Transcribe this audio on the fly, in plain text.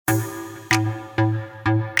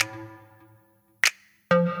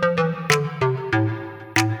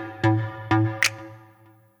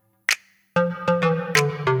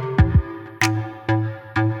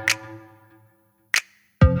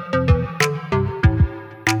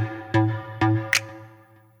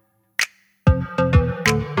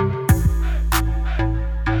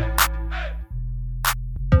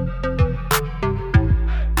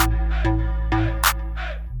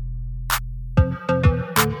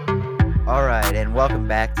right, and welcome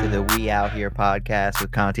back to the We Out Here podcast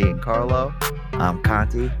with Conti and Carlo. I'm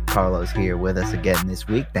Conti. Carlo's here with us again this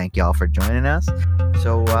week. Thank y'all for joining us.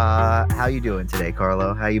 So, how you doing today,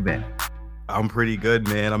 Carlo? How you been? I'm pretty good,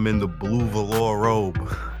 man. I'm in the blue velour robe,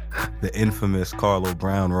 the infamous Carlo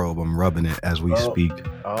Brown robe. I'm rubbing it as we speak.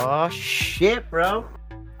 Oh shit, bro!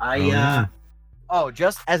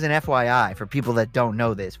 Just as an FYI for people that don't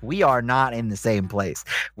know this, we are not in the same place.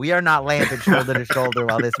 We are not lamping shoulder to shoulder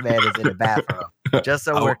while this man is in a bathroom. Just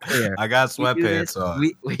so we're clear. I got sweatpants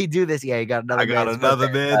on. We do this. Yeah, you got another. I got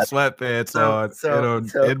another man's sweatpants on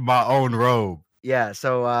in my own robe. Yeah.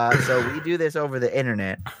 So we do this over the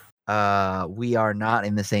internet. We are not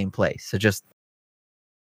in the same place. So just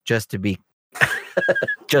to be,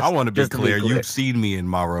 I want to be clear. You've seen me in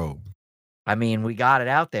my robe. I mean, we got it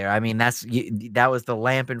out there. I mean, that was the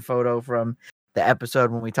lamping photo from the episode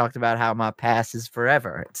when we talked about how my pass is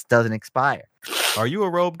forever. It doesn't expire. Are you a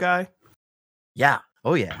robe guy? Yeah.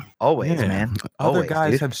 Oh, yeah. Always, man. Other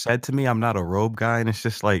guys have said to me I'm not a robe guy, and it's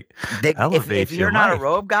just like, if you're not a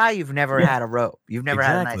robe guy, you've never had a robe. You've never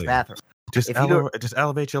had a nice bathroom. Just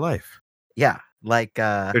elevate your life. Yeah. Like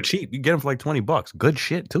they're cheap. You get them for like $20. Good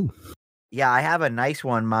shit, too. Yeah, I have a nice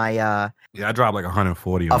one. I dropped like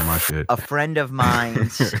 140 on my shit. A friend of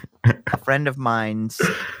mine's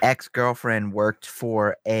ex-girlfriend worked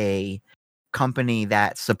for a company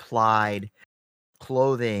that supplied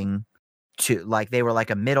clothing to, like, they were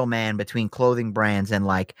like a middleman between clothing brands and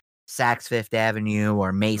like Saks Fifth Avenue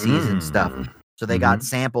or Macy's and stuff. So they got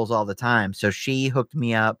samples all the time. So she hooked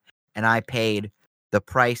me up and I paid the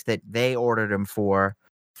price that they ordered them for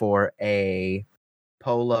a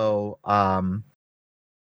polo,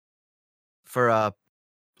 for a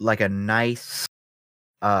nice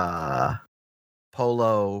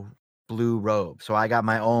polo blue robe. So I got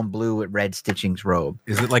my own blue with red stitchings robe.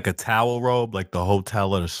 Is it like a towel robe like the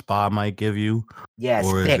hotel or the spa might give you? Yes.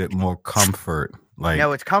 Or is it more comfort? Like,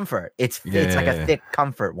 no, it's comfort. It's like a thick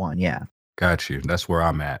comfort one. Yeah. Got you. That's where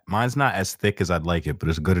I'm at. Mine's not as thick as I'd like it, but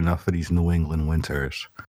it's good enough for these New England winters.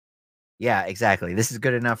 Yeah, exactly. This is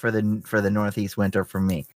good enough for the Northeast winter for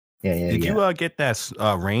me. Yeah. Did you get that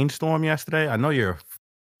rainstorm yesterday? I know you're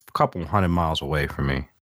a couple 100 miles away from me.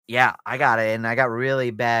 Yeah, I got it, and I got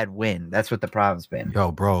really bad wind. That's what the problem's been.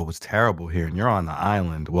 Yo, bro, it was terrible here, and you're on the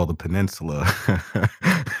island. Well, the peninsula.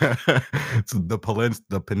 It's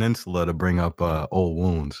the peninsula to bring up old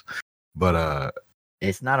wounds. But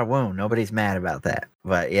it's not a wound. Nobody's mad about that.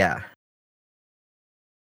 But yeah.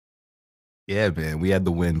 Yeah, man, we had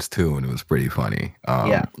the winds too, and it was pretty funny.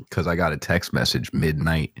 Because I got a text message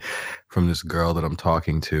midnight from this girl that I'm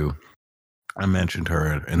talking to. I mentioned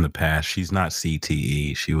her in the past. She's not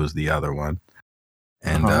CTE. She was the other one.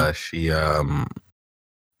 And she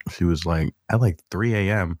was like, at like 3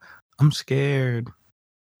 a.m., I'm scared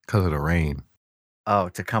because of the rain. Oh,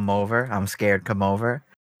 to come over? I'm scared, come over?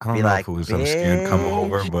 I don't know if it was I'm scared, come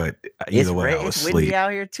over, but either way, I was asleep. It's windy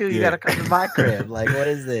out here too. You got to come to my crib. Like, what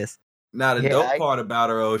is this? Now, the dope part about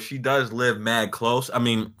her, she does live mad close. I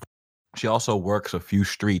mean, she also works a few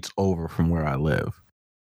streets over from where I live.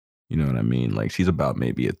 You know what I mean? Like, she's about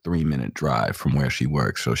maybe a 3-minute drive from where she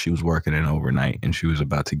works. So she was working in overnight and she was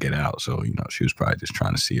about to get out. So, she was probably just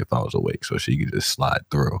trying to see if I was awake so she could just slide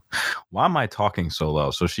through. Why am I talking so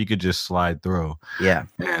low? So she could just slide through. Yeah.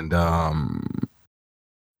 And,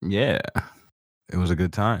 yeah, it was a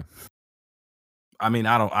good time. I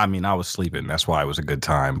was sleeping. That's why it was a good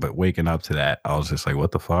time. But waking up to that, I was just like,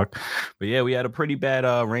 what the fuck? But yeah, we had a pretty bad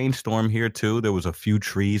rainstorm here too. There was a few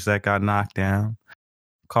trees that got knocked down.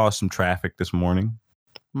 Caused some traffic this morning.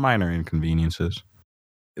 Minor inconveniences.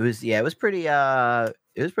 It was pretty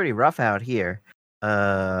rough out here.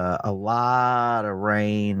 A lot of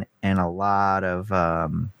rain and a lot of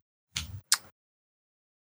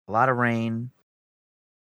rain.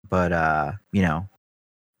 But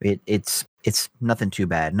it's nothing too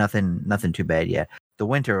bad. Nothing too bad yet. The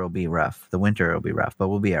winter will be rough. But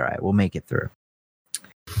we'll be all right. We'll make it through.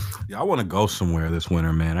 Yeah, I want to go somewhere this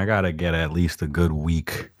winter, man. I got to get at least a good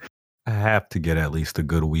week. I have to get at least a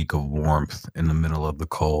good week of warmth in the middle of the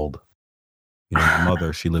cold. My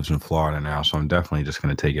mother, she lives in Florida now, so I'm definitely just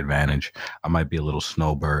going to take advantage. I might be a little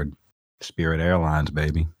snowbird. Spirit Airlines,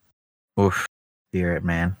 baby. Oof. Spirit,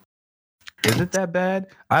 man. Is it that bad?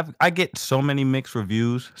 I get so many mixed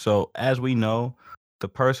reviews. So as we know, the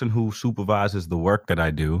person who supervises the work that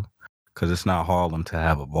I do, because it's not Harlem to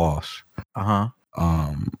have a boss.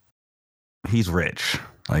 He's rich.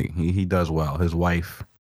 Like he does well. His wife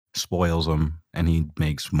spoils him and he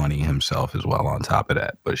makes money himself as well on top of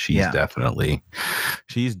that. But she's definitely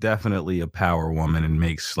a power woman and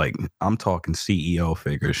makes, like, I'm talking CEO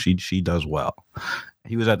figures. She does well.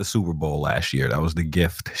 He was at the Super Bowl last year. That was the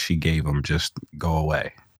gift she gave him. Just go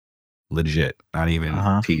away. Legit, not even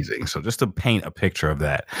teasing. So just to paint a picture of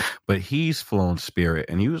that. But he's flown Spirit,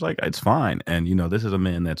 and he was like, it's fine. And, you know, this is a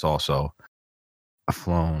man that's also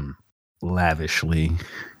flown lavishly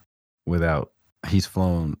he's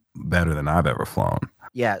flown better than I've ever flown.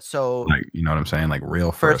 Yeah, so like, you know what I'm saying? Like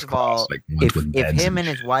real first of all, like if him and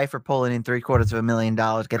his wife are pulling in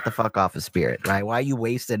 $750,000, get the fuck off of Spirit, right? Why you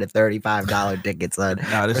wasted a $35 ticket, son?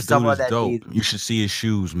 Nah, this dude is dope. You should see his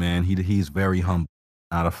shoes, man. He's very humble,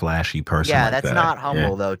 not a flashy person. Yeah, like that's that. not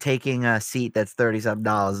humble though. Taking a seat that's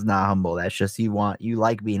 $30-something is not humble. That's just you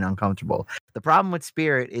like being uncomfortable. The problem with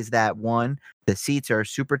Spirit is that one, the seats are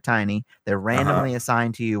super tiny. They're randomly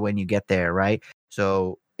assigned to you when you get there, right?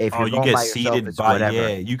 So if you're going by yourself, it's whatever.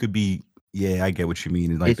 Yeah, you could be. Yeah, I get what you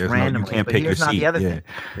mean. Like, it's randomly, you can't pick your seat. The other thing.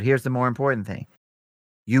 But here's the more important thing: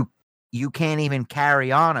 you can't even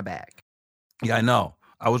carry on a bag. Yeah, I know.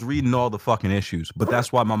 I was reading all the fucking issues, but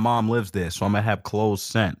that's why my mom lives there, so I'm gonna have clothes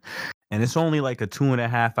sent. And it's only like a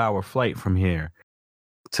 2.5 hour flight from here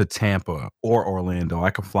to Tampa or Orlando. I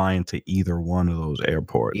could fly into either one of those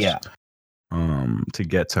airports. Yeah. To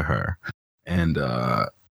get to her, and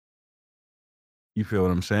you feel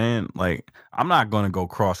what I'm saying? Like, I'm not gonna go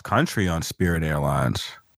cross country on Spirit Airlines.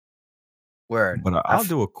 Word. But I'll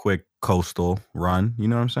do a quick coastal run. You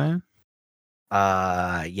know what I'm saying?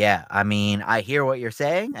 Yeah. I mean, I hear what you're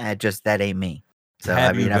saying. That ain't me. So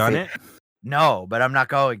have you done it? No, but I'm not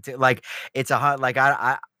going to. Like, it's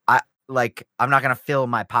like I'm not gonna fill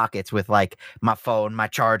my pockets with like my phone, my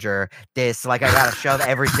charger, this. Like, I gotta shove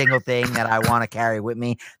every single thing that I want to carry with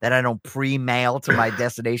me that I don't pre-mail to my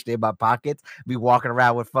destination in my pockets. Be walking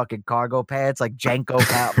around with fucking cargo pants, like Jenko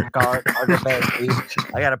cargo pants.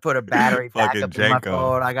 I gotta put a battery backup in my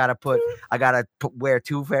phone. I gotta wear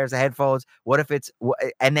 2 pairs of headphones. What if it's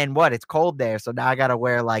and then what? It's cold there, so now I gotta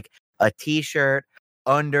wear like a t-shirt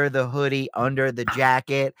under the hoodie, under the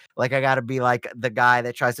jacket. Like, I gotta be like the guy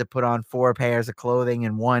that tries to put on 4 pairs of clothing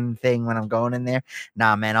and one thing when I'm going in there.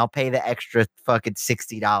 Nah, man, I'll pay the extra fucking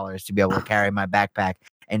 $60 to be able to carry my backpack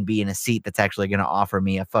and be in a seat that's actually gonna offer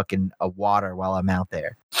me a water while I'm out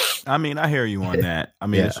there. I mean, I hear you on that. I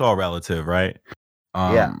mean, it's all relative, right?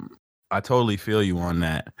 Yeah. I totally feel you on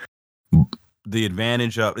that. The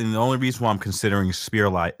advantage of, and the only reason why I'm considering a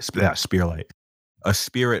Spirit,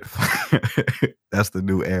 that's the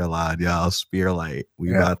new airline, y'all. Spirit.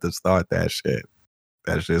 We about to start that shit.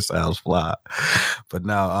 That shit sounds fly. But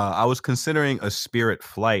now, I was considering a Spirit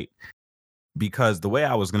flight because the way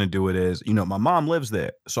I was going to do it is, you know, my mom lives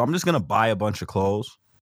there. So I'm just going to buy a bunch of clothes,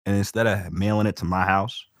 and instead of mailing it to my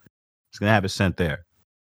house, I'm just going to have it sent there.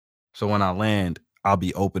 So when I land, I'll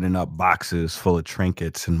be opening up boxes full of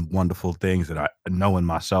trinkets and wonderful things that I know in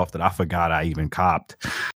myself that I forgot I even copped.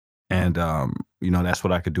 And, you know, that's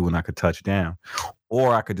what I could do when I could touch down.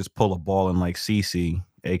 Or I could just pull a ball in like CC,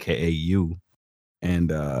 a.k.a. you,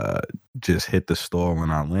 and just hit the store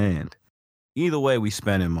when I land. Either way, we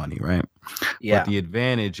spending money, right? Yeah. But the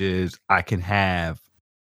advantage is I can have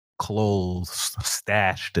clothes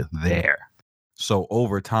stashed there. So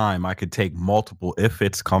over time, I could take multiple, if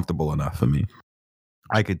it's comfortable enough for me,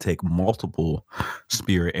 I could take multiple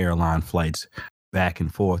Spirit airline flights back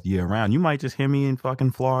and forth year round. You might just hear me in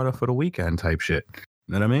fucking Florida for the weekend type shit. You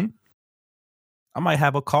know what I mean? I might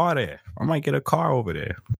have a car there. I might get a car over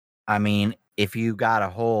there. I mean, if you got a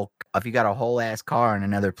whole ass car in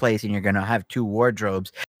another place and you're gonna have 2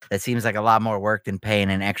 wardrobes, that seems like a lot more work than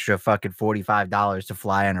paying an extra fucking $45 to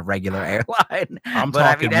fly on a regular airline. I'm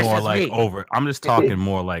talking more like I'm just talking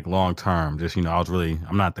more like long term. Just, you know,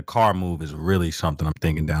 the car move is really something I'm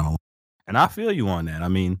thinking down. And I feel you on that. I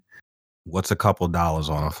mean, what's a couple dollars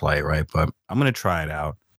on a flight, right? But I'm going to try it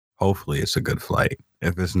out. Hopefully it's a good flight.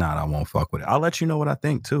 If it's not, I won't fuck with it. I'll let you know what I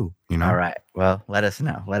think too, you know? All right. Well, let us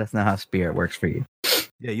know. Let us know how Spirit works for you.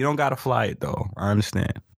 Yeah, you don't got to fly it though. I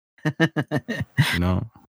understand. You know?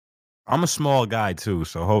 I'm a small guy too,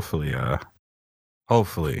 so hopefully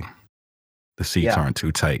the seats aren't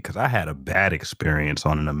too tight, because I had a bad experience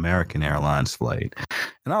on an American Airlines flight.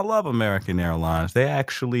 And I love American Airlines. They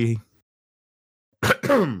actually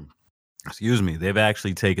excuse me, they've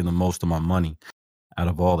actually taken the most of my money out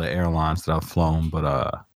of all the airlines that I've flown,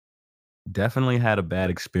 but definitely had a bad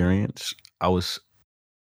experience. I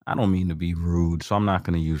don't mean to be rude, so I'm not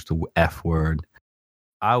going to use the F word.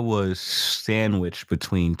 I was sandwiched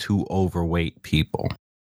between 2 overweight people,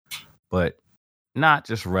 but not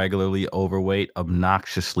just regularly overweight,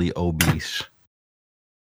 obnoxiously obese.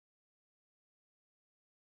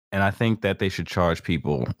 And I think that they should charge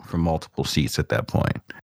people for multiple seats at that point.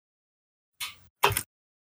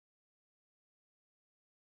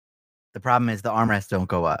 The problem is the armrests don't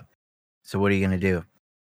go up. So what are you gonna do?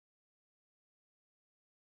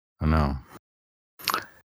 I know.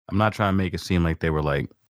 I'm not trying to make it seem like they were like,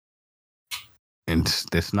 and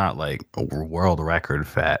it's not like a world record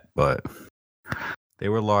fat, but they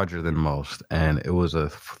were larger than most, and it was a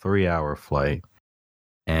 3-hour flight,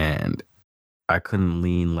 and I couldn't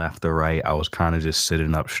lean left or right. I was kind of just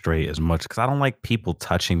sitting up straight as much because I don't like people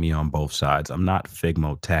touching me on both sides. I'm not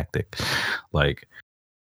Figmo tactic. Like,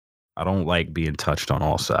 I don't like being touched on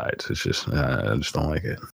all sides. It's just, I just don't like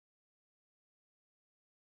it.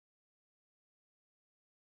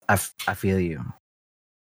 I feel you.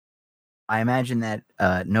 I imagine that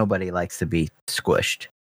nobody likes to be squished.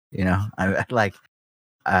 You know, I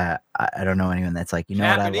don't know anyone that's like, you know,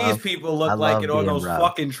 Japanese what I love? people look I like love it on being those rubbed.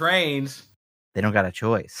 fucking trains. They don't got a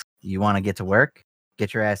choice. You want to get to work?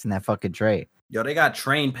 Get your ass in that fucking train. Yo, they got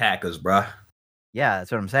train packers, bruh. Yeah,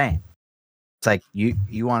 that's what I'm saying. It's like you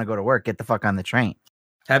want to go to work, get the fuck on the train.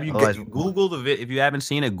 Have you Otherwise, Google the if you haven't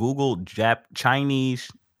seen it, Google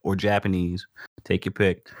Chinese or Japanese. Take your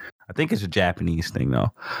pick. I think it's a Japanese thing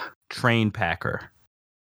though. Train packer.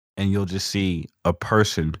 And you'll just see a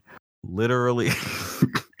person literally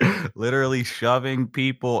literally shoving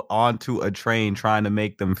people onto a train trying to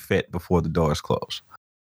make them fit before the doors close.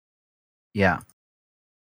 Yeah.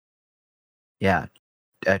 Yeah.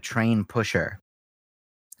 A train pusher.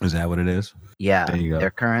 Is that what it is? Yeah. There you go. They're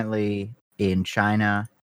currently in China.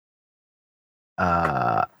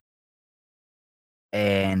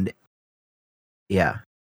 And yeah.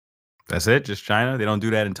 That's it? Just China? They don't do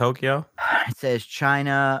that in Tokyo? It says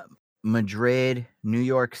China, Madrid, New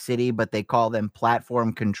York City, but they call them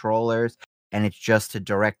platform controllers, and it's just to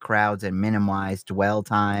direct crowds and minimize dwell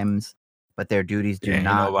times. But their duties do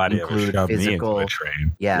not include physical.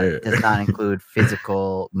 Yeah, it does not include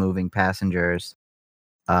physical moving passengers.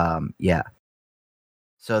 Yeah.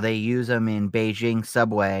 So they use them in Beijing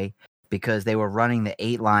subway because they were running the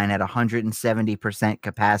 8 line at 170%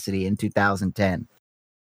 capacity in 2010.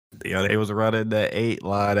 Yeah, they was running the 8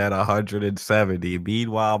 line at 170.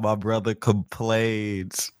 Meanwhile, my brother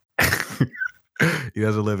complains. He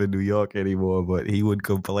doesn't live in New York anymore, but he would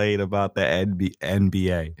complain about the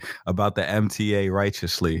NBA, about the MTA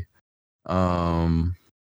righteously,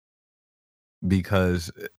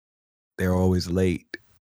 because they're always late,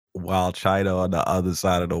 while China on the other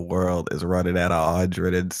side of the world is running at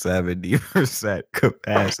 170%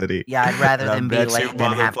 capacity. Yeah, I'd rather them be late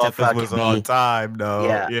than have to fucking be on time. No,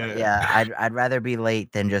 yeah. I'd rather be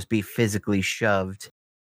late than just be physically shoved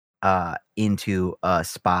into a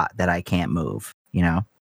spot that I can't move. You know,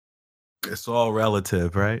 it's all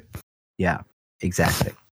relative, right? Yeah,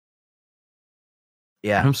 exactly.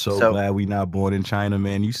 Yeah, I'm so glad we not born in China,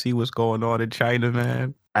 man. You see what's going on in China,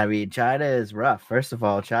 man. I mean, China is rough. First of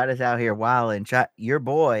all, China's out here wilding. Your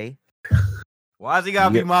boy. Why is he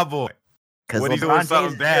gotta be my boy? Because LeBron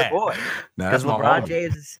James is your boy. Because LeBron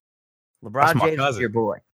James is your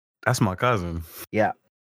boy. That's my cousin. Yeah.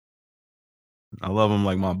 I love him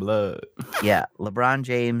like my blood. Yeah, LeBron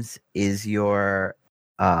James is your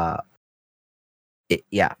that's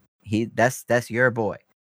your boy.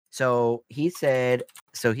 So he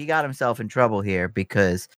got himself in trouble here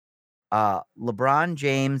because LeBron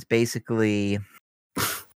James basically,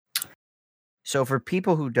 so for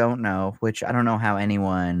people who don't know, which I don't know how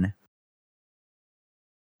anyone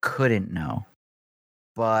couldn't know,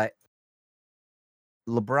 but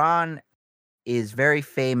LeBron is very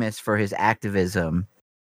famous for his activism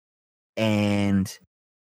and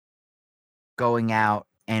going out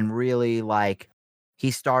and really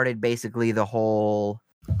he started basically the whole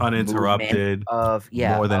uninterrupted of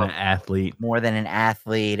more than an athlete,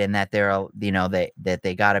 and that they're that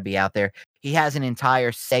they got to be out there. He has an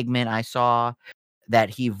entire segment I saw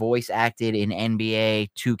that he voice acted in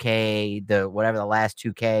NBA 2K, the last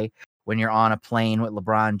 2K, when you're on a plane with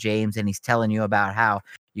LeBron James and he's telling you about how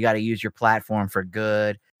you got to use your platform for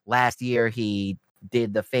good. Last year he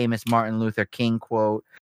did the famous Martin Luther King quote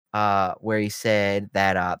where he said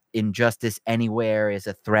that injustice anywhere is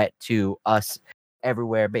a threat to us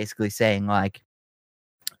everywhere, basically saying that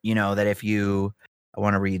if you, I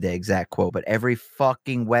want to read the exact quote, but every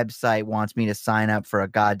fucking website wants me to sign up for a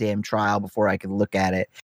goddamn trial before I can look at it.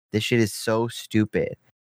 This shit is so stupid.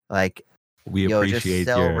 We appreciate just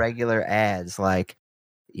sell regular ads.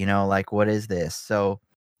 What is this? So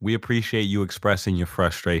we appreciate you expressing your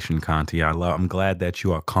frustration, Conti. I'm glad that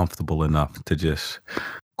you are comfortable enough to just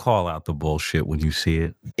call out the bullshit when you see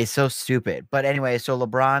it. It's so stupid. But anyway, so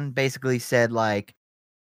LeBron basically said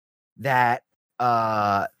that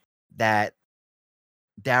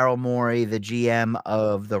Daryl Morey, the GM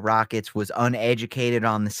of the Rockets, was uneducated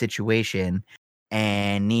on the situation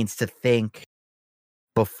and needs to think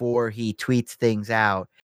before he tweets things out.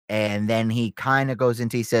 And then he kind of goes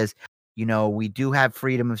into, he says, we do have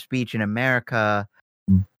freedom of speech in America,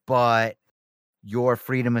 but your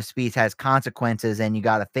freedom of speech has consequences and you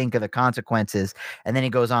got to think of the consequences. And then he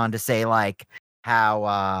goes on to say like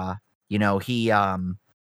how, he's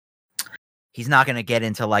not going to get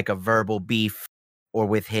into like a verbal beef or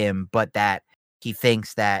with him, but that he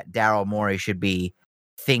thinks that Daryl Morey should be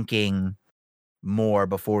thinking more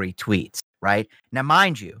before he tweets, right? Now,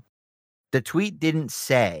 mind you, the tweet didn't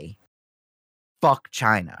say fuck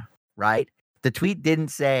China, right? The tweet didn't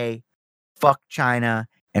say fuck China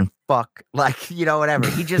and fuck, whatever.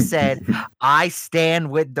 He just said, I stand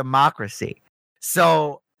with democracy.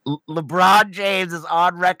 So LeBron James is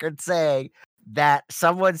on record saying that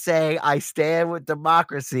someone saying I stand with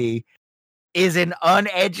democracy is an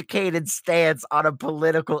uneducated stance on a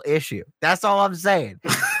political issue. That's all I'm saying.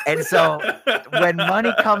 And so when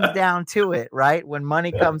money comes down to it, right? When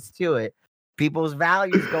money comes to it, people's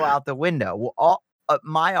values go out the window. Well,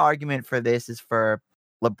 my argument for this is for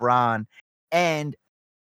LeBron, and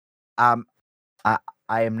I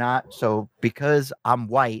am not, so because I'm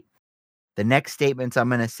white, the next statements I'm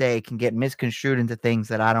going to say can get misconstrued into things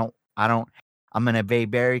that I'm going to be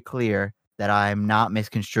very clear that I'm not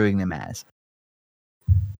misconstruing them as.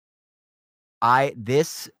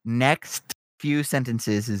 This next few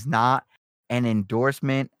sentences is not an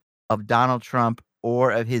endorsement of Donald Trump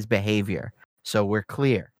or of his behavior. So we're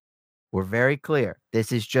clear. We're very clear.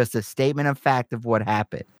 This is just a statement of fact of what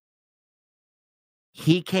happened.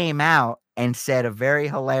 He came out and said a very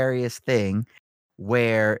hilarious thing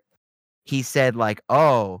where he said like,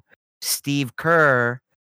 oh, Steve Kerr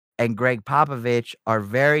and Greg Popovich are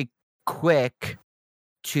very quick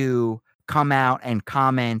to come out and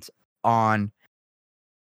comment on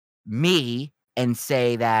me and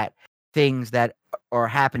say that things that are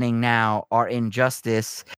happening now are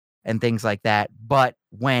injustice and things like that. But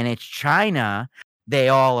when it's China, they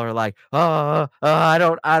all are like, I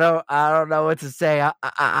don't know what to say.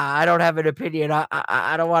 I don't have an opinion.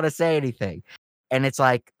 I don't want to say anything. And it's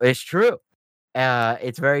like, it's true.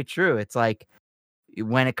 It's very true. It's like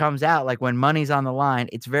when it comes out, like when money's on the line,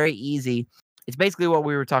 it's very easy. It's basically what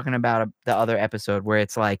we were talking about the other episode where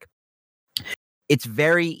it's like, it's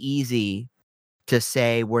very easy to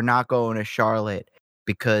say we're not going to Charlotte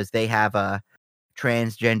because they have a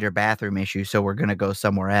transgender bathroom issue, so we're going to go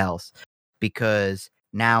somewhere else. Because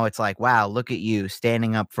now it's like, wow, look at you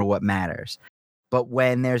standing up for what matters. But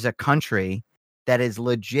when there's a country that is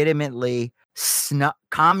legitimately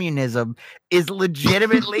communism is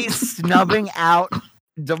legitimately snubbing out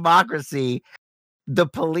democracy, the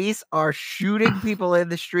police are shooting people in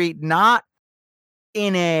the street, not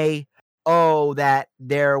in a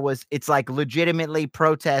it's like legitimately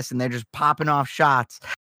protests and they're just popping off shots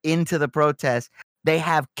into the protest. They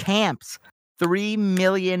have camps. 3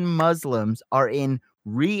 million Muslims are in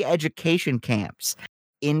re-education camps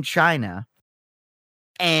in China.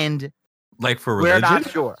 And like for religion? We're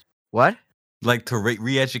not sure. What? Like to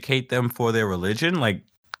re-educate them for their religion? Like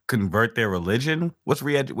convert their religion? What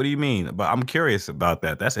do you mean? But I'm curious about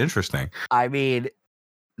that. That's interesting. I mean,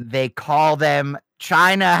 they call them,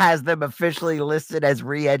 China has them officially listed as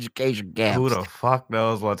re-education camps. Who the fuck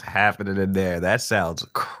knows what's happening in there? That sounds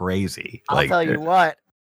crazy. I'll tell you what.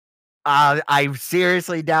 I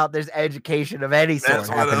seriously doubt there's education of any sort. That's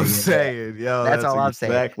what I'm saying. Yo, that's all I'm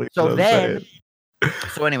saying. Exactly so then,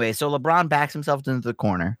 so anyway, so LeBron backs himself into the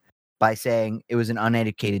corner by saying it was an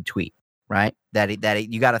uneducated tweet, right? That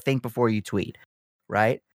you got to think before you tweet,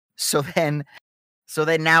 right? So then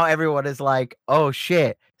now everyone is like, oh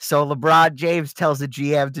shit. So LeBron James tells the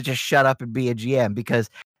GM to just shut up and be a GM, because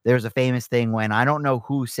there's a famous thing when, I don't know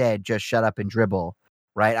who said just shut up and dribble,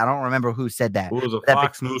 right? I don't remember who said that. It was a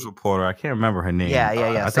Fox News reporter. I can't remember her name.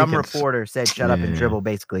 Yeah. Some reporter said shut up and dribble,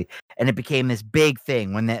 basically. And it became this big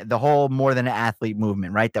thing when the whole more than an athlete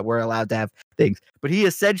movement, right? That we're allowed to have things. But he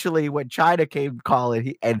essentially, when China came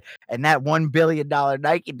calling, and that $1 billion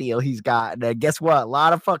Nike deal he's got, and guess what? A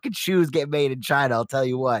lot of fucking shoes get made in China, I'll tell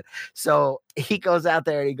you what. So he goes out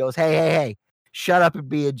there and he goes, hey, shut up and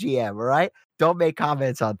be a GM, all right? Don't make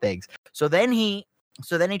comments on things. So then he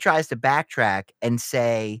tries to backtrack and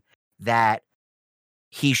say that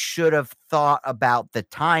he should have thought about the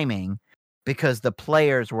timing because the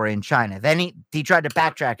players were in China. Then he tried to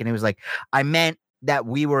backtrack and he was like, I meant that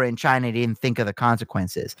we were in China, didn't think of the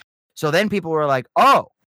consequences. So then people were like, oh,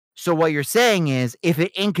 so what you're saying is if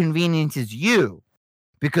it inconveniences you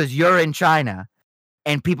because you're in China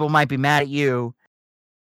and people might be mad at you,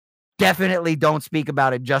 definitely don't speak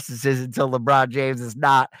about injustices until LeBron James is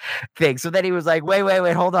not thing. So then he was like, wait,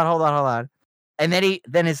 hold on. And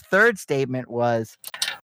then his third statement was,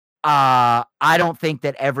 I don't think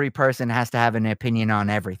that every person has to have an opinion on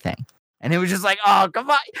everything. And it was just like, oh, come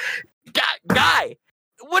on, guy,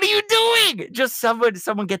 what are you doing? Just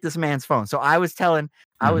someone get this man's phone. So I was saying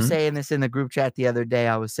this in the group chat the other day.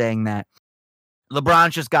 I was saying that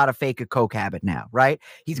LeBron's just got to fake a coke habit now, right?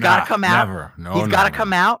 He's got to come out. Never. No, he's got to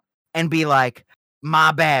come out and be like,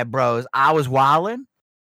 my bad, bros. I was wilding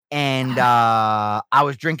and I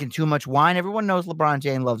was drinking too much wine. Everyone knows LeBron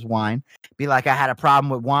James loves wine. Be like, I had a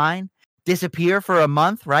problem with wine. Disappear for a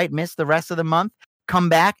month, right? Miss the rest of the month. Come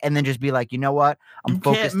back and then just be like, you know what? I'm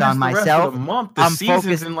focused on myself. The rest of the month. The season's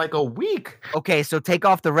focused in like a week. Okay, so take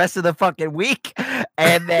off the rest of the fucking week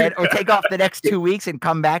and then or take off the next 2 weeks and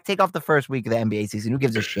come back. Take off the first week of the NBA season. Who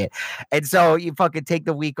gives a shit? And so you fucking take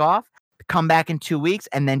the week off, come back in 2 weeks,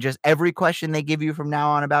 and then just every question they give you from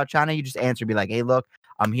now on about China, you just answer, be like, hey, look,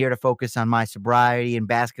 I'm here to focus on my sobriety and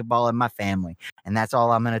basketball and my family. And that's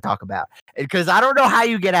all I'm going to talk about. Because I don't know how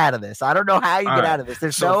you get out of this. I don't know how you get out of this.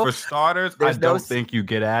 For starters, I don't think you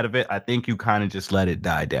get out of it. I think you kind of just let it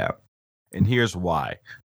die down. And here's why.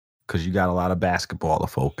 Because you got a lot of basketball to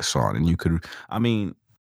focus on. And you could, I mean,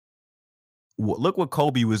 look what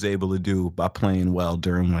Kobe was able to do by playing well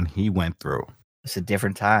during when he went through. It's a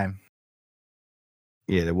different time.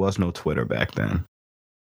 Yeah, there was no Twitter back then.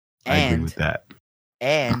 I agree with that.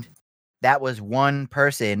 And that was one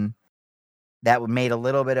person that made a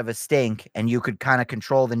little bit of a stink, and you could kind of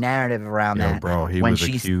control the narrative around that. Bro, he was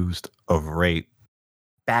accused of rape.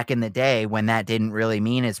 Back in the day when that didn't really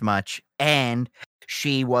mean as much, and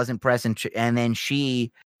she wasn't present, and then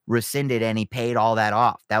she rescinded and he paid all that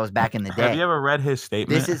off. That was back in the day. Have you ever read his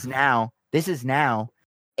statement? This is now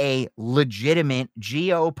a legitimate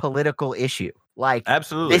geopolitical issue. Like,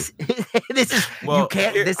 absolutely, this is well, you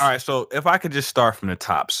can't. All right, so if I could just start from the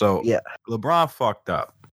top, so yeah, LeBron fucked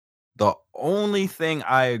up. The only thing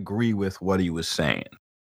I agree with what he was saying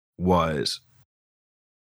was,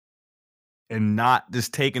 and not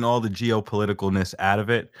just taking all the geopoliticalness out of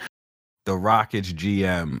it, the Rockets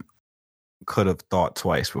GM could have thought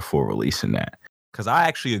twice before releasing that. Because I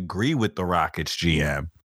actually agree with the Rockets GM,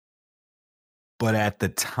 but at the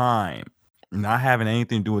time, not having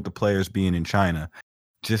anything to do with the players being in China,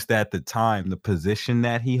 just at the time, the position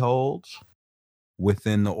that he holds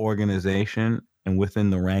within the organization and within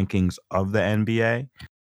the rankings of the NBA,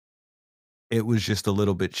 it was just a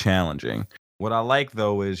little bit challenging. What I like,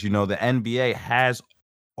 though, is, the NBA has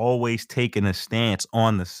always taken a stance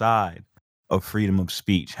on the side of freedom of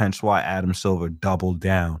speech, hence why Adam Silver doubled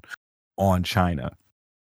down on China.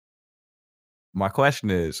 My question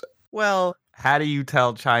is, well, how do you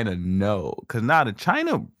tell China no? Because now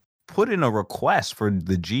China put in a request for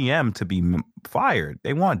the GM to be fired.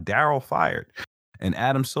 They want Daryl fired. And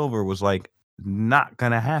Adam Silver was like, not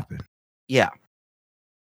going to happen. Yeah.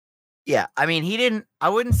 Yeah. I mean, I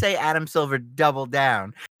wouldn't say Adam Silver doubled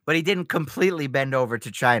down, but he didn't completely bend over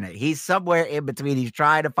to China. He's somewhere in between. He's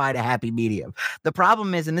trying to find a happy medium. The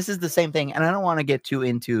problem is, and this is the same thing, and I don't want to get too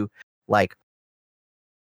into like,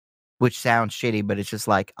 which sounds shitty, but it's just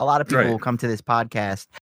like a lot of people will come to this podcast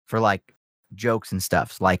for like jokes and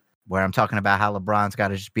stuff, like where I'm talking about how LeBron's got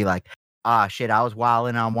to just be like, shit, I was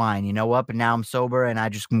wilding on wine, you know what? But now I'm sober and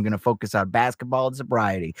I'm going to focus on basketball and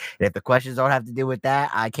sobriety. And if the questions don't have to do with that,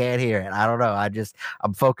 I can't hear it. I don't know.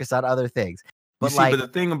 I'm focused on other things. But but the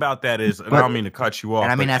thing about that is, and I don't mean to cut you off,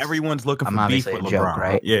 I mean, everyone's looking for beef with LeBron, joke,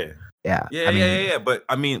 right? Yeah. Yeah. But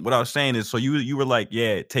I mean, what I was saying is, so you were like,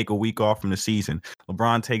 yeah, take a week off from the season.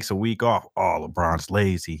 LeBron takes a week off. Oh, LeBron's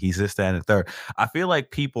lazy. He's this, that, and the third. I feel like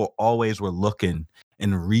people always were looking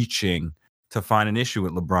and reaching to find an issue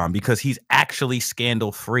with LeBron because he's actually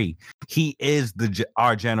scandal free. He is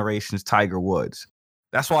our generation's Tiger Woods.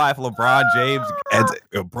 That's why if LeBron James,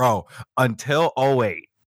 until 2008,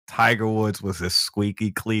 Tiger Woods was as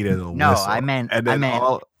squeaky clean as a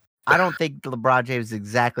whistle. I don't think LeBron James is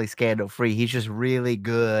exactly scandal free. He's just really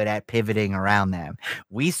good at pivoting around them.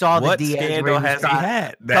 We saw what the Diaz scandal has he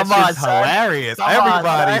had? That's just hilarious.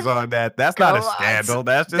 Everybody's on that. That's not a scandal.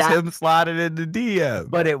 That's just him sliding in the DM.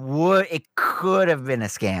 But it could have been a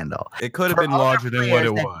scandal. It could have been larger than what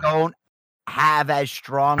it was. Don't have as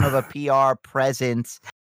strong of a PR presence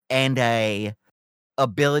and a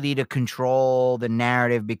ability to control the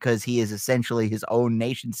narrative because he is essentially his own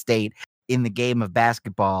nation state in the game of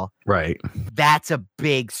basketball. Right. That's a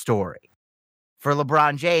big story. For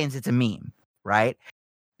LeBron James, it's a meme, right?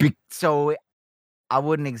 So I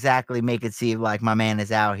wouldn't exactly make it seem like my man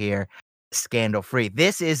is out here scandal free.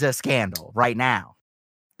 This is a scandal right now.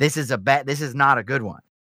 This is not a good one.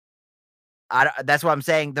 That's what I'm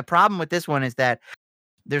saying. The problem with this one is that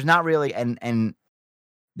there's not really, and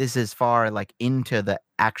this is far like into the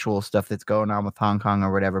actual stuff that's going on with Hong Kong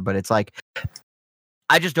or whatever, but it's like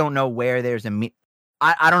I just don't know where there's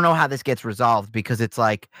I don't know how this gets resolved, because it's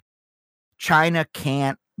like China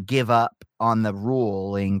can't give up on the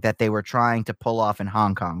ruling that they were trying to pull off in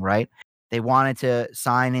Hong Kong, right? They wanted to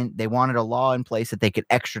they wanted a law in place that they could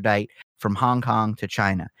extradite from Hong Kong to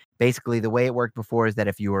China. Basically, the way it worked before is that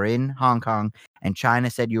if you were in Hong Kong and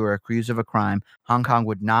China said you were accused of a crime, Hong Kong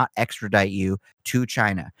would not extradite you to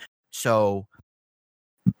China. So,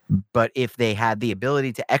 but if they had the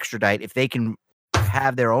ability to extradite, if they can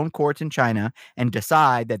have their own courts in China and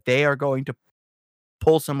decide that they are going to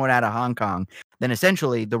pull someone out of Hong Kong, then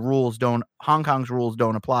essentially Hong Kong's rules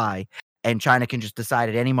don't apply, and China can just decide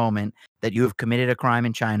at any moment that you have committed a crime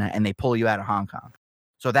in China and they pull you out of Hong Kong.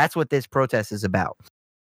 So that's what this protest is about.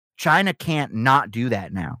 China can't not do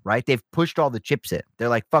that now, right? They've pushed all the chips in. They're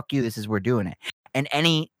like, fuck you, we're doing it. And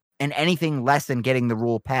anything less than getting the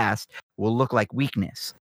rule passed will look like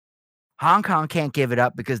weakness. Hong Kong can't give it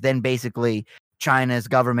up, because then basically China's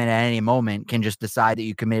government at any moment can just decide that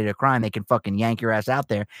you committed a crime. They can fucking yank your ass out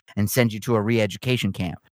there and send you to a re-education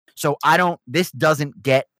camp. So I don't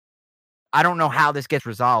know how this gets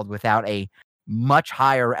resolved without a much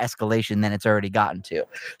higher escalation than it's already gotten to.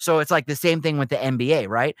 So it's like the same thing with the NBA,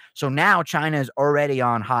 right? So now China is already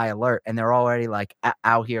on high alert, and they're already like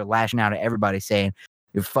out here lashing out at everybody saying,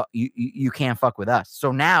 you can't fuck with us.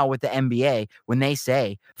 So now with the NBA, when they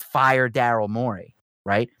say fire Daryl Morey,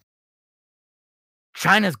 right?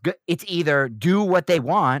 China's good. It's either do what they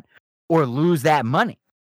want or lose that money.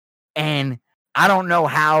 And I don't know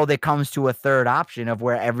how that comes to a third option of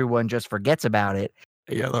where everyone just forgets about it.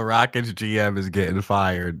 Yeah, the Rockets GM is getting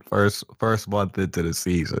fired first month into the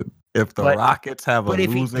season. If the Rockets have a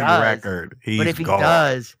losing record, he's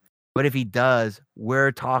gone. But if he does,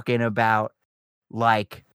 we're talking about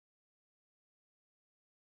like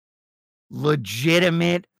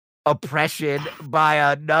legitimate oppression by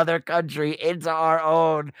another country into our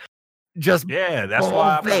own. That's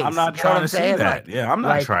why I'm not trying to see that. I'm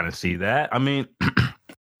not trying to see that. I mean,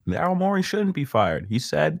 Daryl Morey shouldn't be fired. He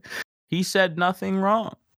said nothing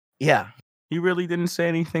wrong. Yeah. He really didn't say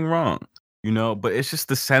anything wrong, but it's just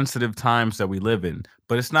the sensitive times that we live in.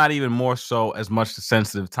 But it's not even more so as much the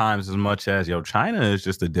sensitive times as much as, China is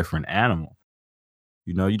just a different animal.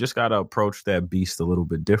 You just got to approach that beast a little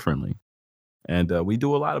bit differently. And we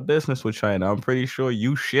do a lot of business with China. I'm pretty sure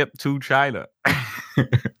you ship to China.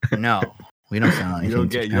 No, we don't sell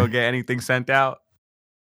anything. You don't get anything sent out?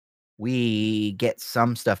 We get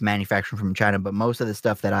some stuff manufactured from China, but most of the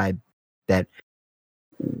stuff that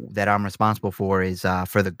I'm responsible for is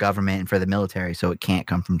for the government and for the military, so it can't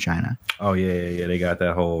come from China. Oh yeah. They got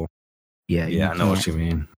that whole. Yeah, I know what you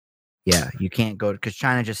mean. Yeah, you can't go because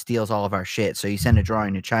China just steals all of our shit. So you send a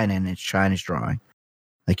drawing to China and it's China's drawing.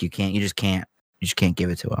 Like you just can't give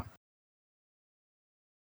it to them.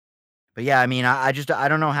 But yeah, I mean, I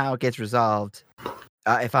don't know how it gets resolved.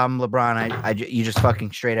 If I'm LeBron, you just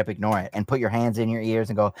fucking straight up ignore it and put your hands in your ears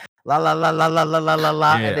and go la la la la la la la la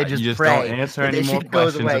la, and then just pray. Don't answer any more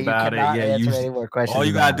questions about it. Yeah, all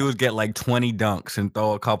you gotta do is get like 20 dunks and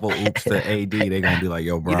throw a couple oops to AD. They're gonna be like,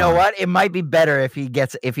 "Yo, bro." You know what? It might be better if he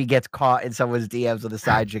gets caught in someone's DMs with a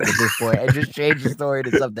side chick at this point and just change the story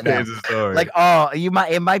to something else. Like,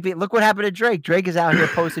 it might be. Look what happened to Drake. Drake is out here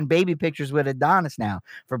posting baby pictures with Adonis now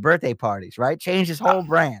for birthday parties. Right? Change his whole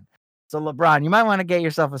brand. So LeBron, you might want to get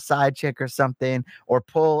yourself a side chick or something, or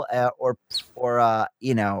pull or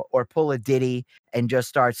pull a Diddy and just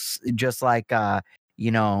start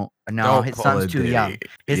no, his son's too young.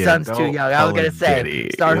 His son's too young. I was gonna say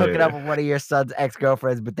start hooking up with one of your son's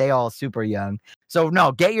ex-girlfriends, but they all super young. So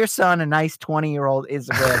no, get your son a nice 20-year-old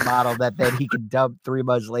Instagram model that then he can dump 3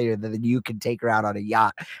 months later. Then you can take her out on a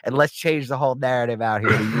yacht, and let's change the whole narrative out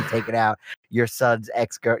here. You taking out your son's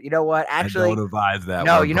ex-girl. You know what? Actually, I don't advise that.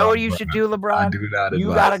 No, you know what you should do, LeBron? I do not advise. You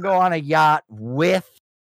gotta go on a yacht with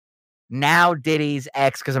now Diddy's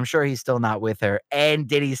ex, because I'm sure he's still not with her, and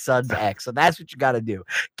Diddy's son's ex. So that's what you got to do.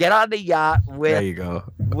 Get on the yacht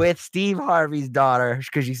with Steve Harvey's daughter,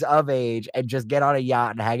 because she's of age, and just get on a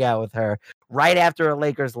yacht and hang out with her right after a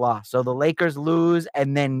Lakers loss. So the Lakers lose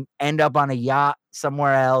and then end up on a yacht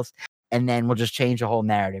somewhere else, and then we'll just change the whole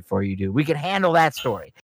narrative for you, dude. We can handle that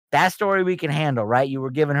story. That story we can handle, right? You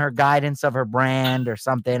were giving her guidance of her brand or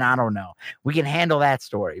something. I don't know. We can handle that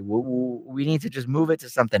story. We need to just move it to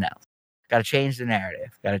something else. Got to change the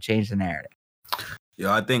narrative. Yo,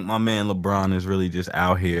 I think my man LeBron is really just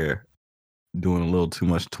out here doing a little too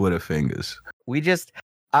much Twitter fingers.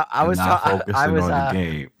 I was focusing on the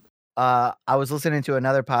game. I was listening to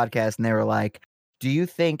another podcast and they were like,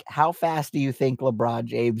 how fast do you think LeBron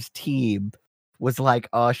James' team was like,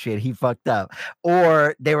 "Oh shit, he fucked up,"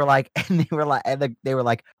 or they were like, they were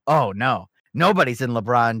like, "Oh no, nobody's in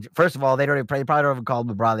LeBron." First of all, they probably don't even call him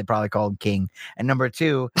LeBron. They probably call him King. And number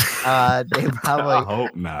two, they probably I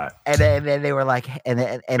hope not. And then they were like, and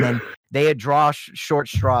then they had short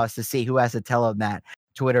straws to see who has to tell them that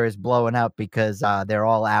Twitter is blowing up because they're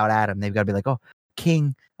all out at him. They've got to be like, "Oh,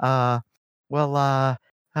 King, hey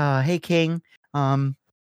King,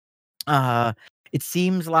 it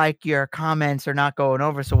seems like your comments are not going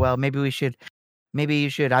over so well. Maybe you should.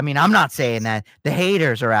 I mean, I'm not saying that. The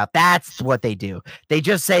haters are out. That's what they do. They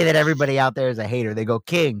just say that everybody out there is a hater. They go,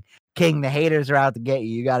 King, the haters are out to get you.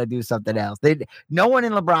 You got to do something else. No one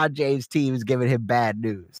in LeBron James' team is giving him bad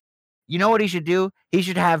news. You know what he should do? He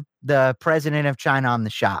should have the president of China on the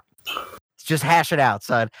shop. Just hash it out,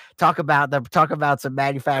 son. Talk about some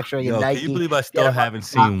manufacturing and Nike. Can you believe I still haven't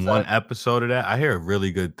seen one episode of that? I hear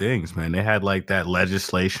really good things, man. They had like that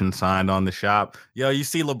legislation signed on the shop. Yo, you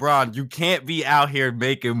see, LeBron, you can't be out here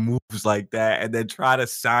making moves like that and then try to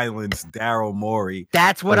silence Daryl Morey.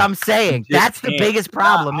 That's what I'm saying. That's the biggest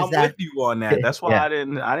problem. I'm with you on that. That's why I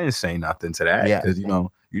didn't say nothing to that because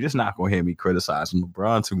you're just not gonna hear me criticizing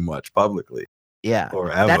LeBron too much publicly. Yeah,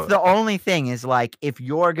 forever. That's the only thing is like if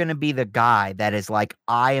you're gonna be the guy that is like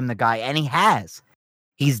I am the guy, and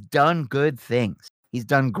he's done good things, he's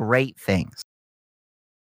done great things,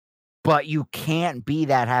 but you can't be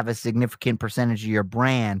that have a significant percentage of your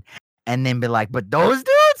brand and then be like, but those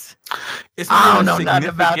dudes, I don't know nothing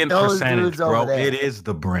about those dudes, bro. It is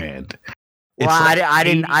the brand. Well, I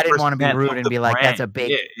didn't want to be rude and be like, that's a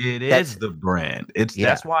big. It is the brand.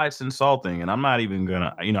 That's why it's insulting, and I'm not even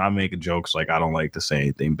gonna. I make jokes like I don't like to say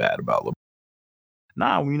anything bad about LeBron.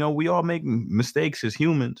 Nah, we all make mistakes as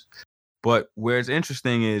humans, but where it's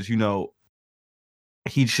interesting is,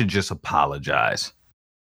 he should just apologize.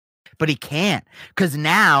 But he can't, because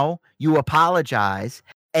now you apologize.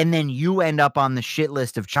 And then you end up on the shit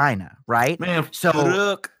list of China, right? Man,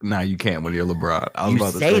 now you can't when you're LeBron. You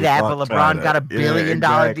say that, but LeBron got $1 billion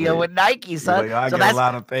deal with Nike, son. I got a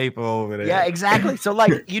lot of paper over there. Yeah, exactly. So,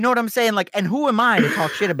 like, you know what I'm saying? Like, and who am I to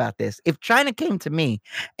talk shit about this? If China came to me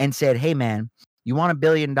and said, "Hey, man, you want $1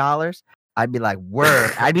 billion?" I'd be like,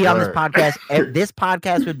 word. I'd be on this podcast. This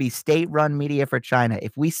podcast would be state-run media for China.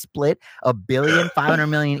 If we split $1.5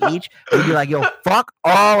 billion each, we'd be like, yo, fuck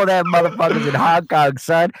all of them motherfuckers in Hong Kong,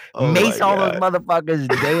 son. Mace all those motherfuckers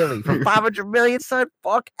daily. For $500 million, son,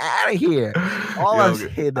 fuck out of here. I'm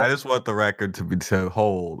saying I just want the record to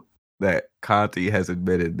hold that Conte has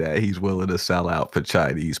admitted that he's willing to sell out for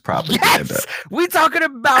Chinese propaganda. Yes! We talking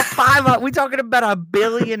about we talking about $1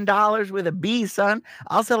 billion with a B, son.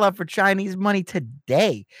 I'll sell out for Chinese money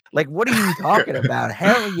today. Like, what are you talking about?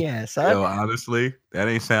 Hell yeah, son. Yo, honestly, that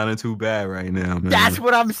ain't sounding too bad right now, man. That's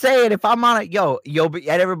what I'm saying. If I'm on it, and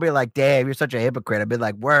everybody like, damn, you're such a hypocrite. I'd be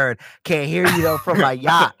like, word, can't hear you though from my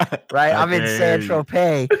yacht, right? I'm in San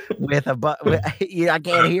Tropez with I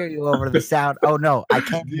can't hear you over the sound. Oh no, I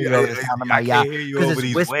can't hear you over the sound of my yacht because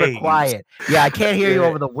it's whisper waves. Quiet. Yeah, I can't hear you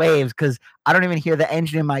over the waves because I don't even hear the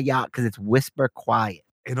engine in my yacht because it's whisper quiet.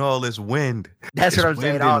 And all this wind. That's what I'm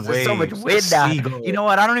saying. Oh, there's so much wind now. You know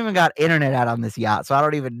what? I don't even got internet out on this yacht, so I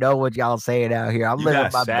don't even know what y'all saying out here. I'm living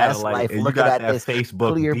my best life. Looking at this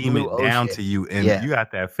Facebook beaming down to you, and you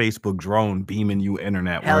got that Facebook drone beaming you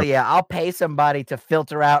internet. Hell yeah! I'll pay somebody to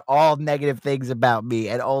filter out all negative things about me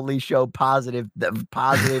and only show positive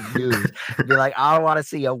news. Be like, I don't want to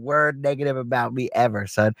see a word negative about me ever,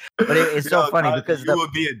 son. But it's so funny because you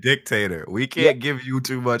would be a dictator. We can't give you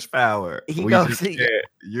too much power.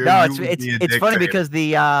 It's funny because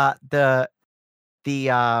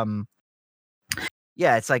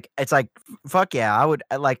it's like fuck yeah, I would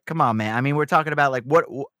like, come on, man. I mean, we're talking about like what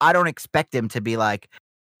I don't expect him to be like,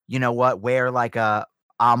 you know what, wear like a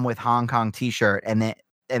I'm with Hong Kong t-shirt and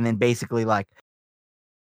then basically like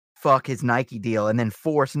fuck his Nike deal and then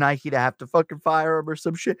force Nike to have to fucking fire him or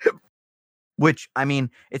some shit. Which, I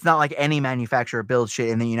mean, it's not like any manufacturer builds shit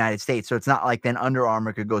in the United States. So it's not like then Under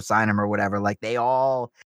Armour could go sign him or whatever. Like, they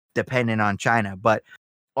all dependent on China. But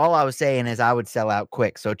all I was saying is I would sell out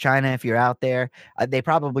quick. So China, if you're out there, they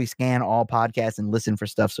probably scan all podcasts and listen for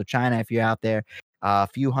stuff. So China, if you're out there, a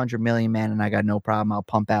few 100 million, man, and I got no problem. I'll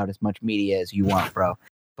pump out as much media as you want, bro.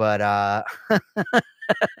 But, I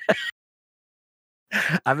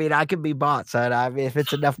mean, I can be bought, son. I mean, if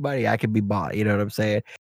it's enough money, I can be bought. You know what I'm saying?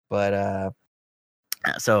 But,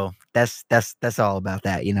 so that's all about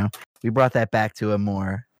that, you know. We brought that back to a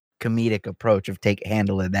more comedic approach of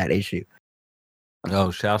handling that issue. Oh,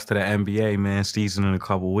 shouts to the NBA, man. Season in a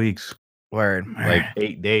couple weeks. Word. Like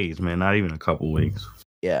 8 days, man. Not even a couple weeks.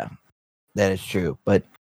 Yeah, that is true. But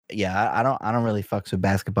yeah, I don't really fucks with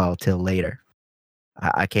basketball till later.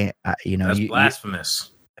 I can't. That's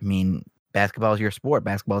blasphemous. I mean, basketball is your sport.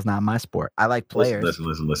 Basketball is not my sport. I like players.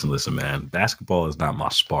 Listen, man. Basketball is not my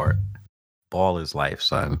sport. Ball is life,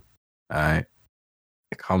 son. All right.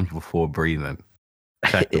 It comes before breathing.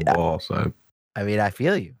 Check the ball, son. I mean, I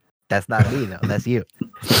feel you. That's not me though. That's you.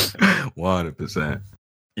 100%.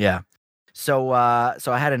 Yeah. So I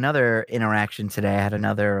had another interaction today. I had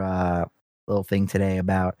another little thing today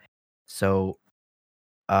about. So,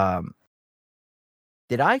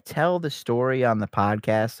 did I tell the story on the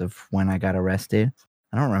podcast of when I got arrested?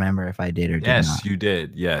 I don't remember if I did or did not. Yes, you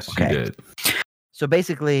did. Yes, okay. You did. So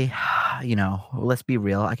basically, let's be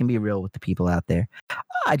real. I can be real with the people out there.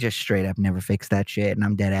 I just straight up never fixed that shit, and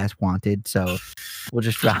I'm dead ass wanted. So we'll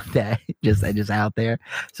just drop that. just out there.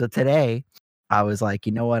 So today, I was like,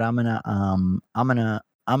 you know what? I'm gonna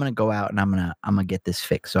go out and I'm gonna get this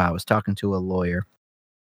fixed. So I was talking to a lawyer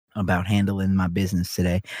about handling my business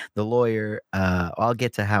today. The lawyer, I'll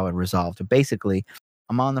get to how it resolved. But basically,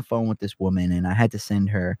 I'm on the phone with this woman, and I had to send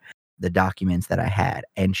her the documents that I had,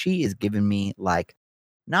 and she is giving me like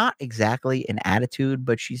not exactly an attitude,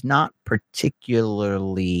 but she's not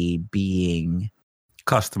particularly being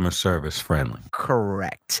customer service friendly.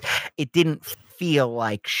 Correct. It didn't feel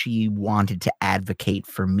like she wanted to advocate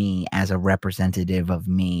for me as a representative of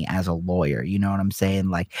me as a lawyer. You know what I'm saying?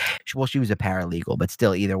 Like, she was a paralegal, but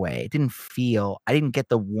still, either way, I didn't get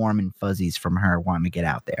the warm and fuzzies from her wanting to get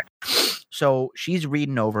out there. So she's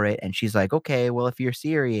reading over it and she's like, okay, well, if you're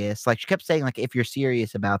serious, like she kept saying, like, if you're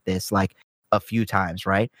serious about this, like a few times,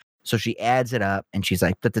 right? So she adds it up and she's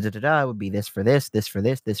like, it would be this for this, this for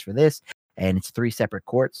this, this for this. And it's 3 separate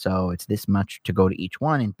courts. So it's this much to go to each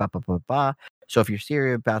one and blah, blah, blah, blah. So if you're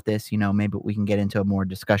serious about this, maybe we can get into a more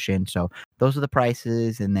discussion. So those are the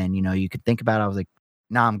prices. And then, you could think about it. I was like,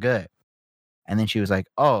 nah, I'm good. And then she was like,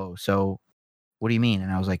 oh, so what do you mean?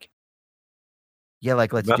 And I was like, yeah,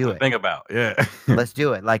 like, let's do it. Think about, yeah. Let's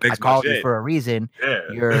do it. Like, I called you for a reason. Yeah.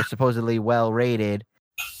 You're supposedly well rated.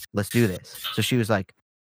 Let's do this. So she was like,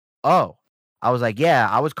 oh. I was like, yeah,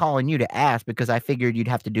 I was calling you to ask because I figured you'd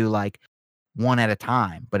have to do like one at a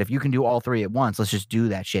time. But if you can do all 3 at once, let's just do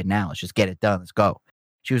that shit now. Let's just get it done. Let's go.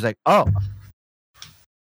 She was like, oh.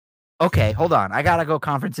 Okay, hold on. I gotta go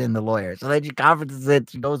conference in the lawyer. So then she conferences it.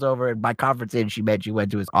 She goes over, and by conference in, she meant she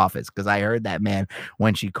went to his office because I heard that man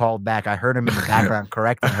when she called back. I heard him in the background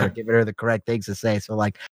correcting her, giving her the correct things to say. So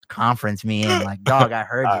like, conference me in, like, dog, I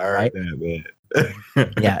heard you, right? That,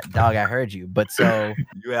 man. Yeah, dog, I heard you. But so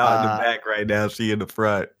you out in the back right now, she in the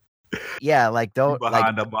front. Yeah, like don't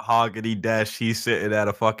behind a mahogany desk. She's sitting at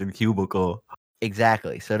a fucking cubicle.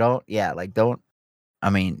 Exactly. So don't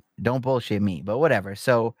bullshit me. But whatever.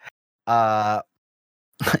 So so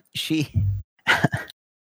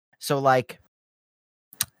like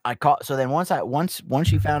I called. So then once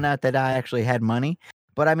she found out that I actually had money,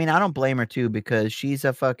 but I mean I don't blame her too because she's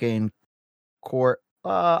a fucking court.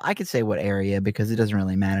 I could say what area because it doesn't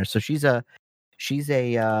really matter. So she's a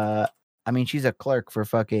clerk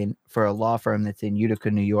for a law firm that's in Utica,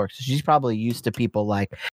 New York. So she's probably used to people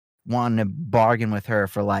like wanting to bargain with her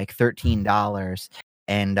for like $13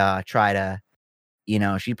 and try to,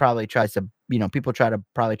 she probably tries to, people try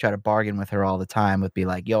to bargain with her all the time with be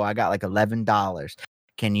like, yo, I got like $11.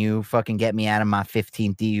 Can you fucking get me out of my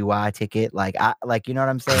 15th DUI ticket? Like, you know what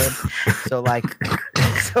I'm saying? So like,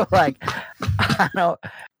 I don't.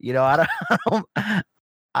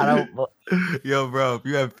 Yo, bro, if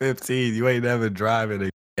you have 15, you ain't never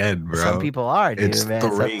driving again, bro. Some people are, dude. It's man.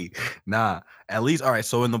 3. Nah, at least, all right.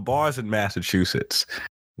 So in the bars in Massachusetts,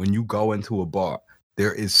 when you go into a bar,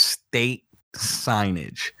 there is state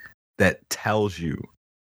signage that tells you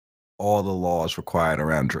all the laws required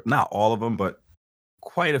around, not all of them, but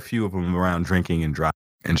quite a few of them around drinking and driving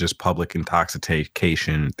and just public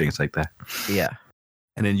intoxication, things like that. Yeah.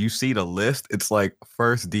 And then you see the list. It's like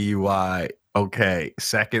first DUI. Okay,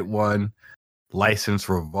 second one, license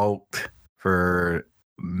revoked for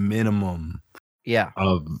minimum. Yeah.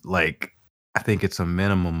 Of like, I think it's a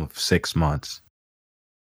minimum of 6 months.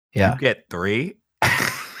 Yeah. You get 3.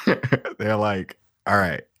 They're like, all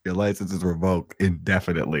right, your license is revoked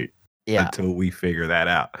indefinitely. Yeah. Until we figure that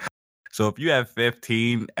out. So if you have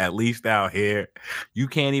 15, at least out here, you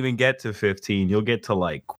can't even get to 15. You'll get to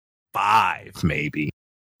like 5 maybe.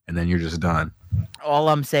 And then you're just done. All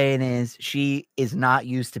I'm saying is she is not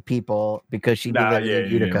used to people because she lived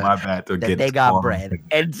in Utica. My bad. That they got bread.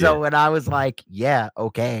 And so when I was like, yeah,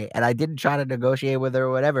 okay. And I didn't try to negotiate with her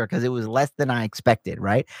or whatever because it was less than I expected,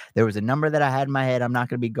 right? There was a number that I had in my head. I'm not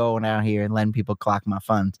going to be going out here and letting people clock my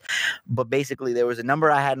funds. But basically, there was a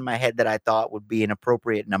number I had in my head that I thought would be an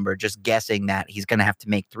appropriate number, just guessing that he's going to have to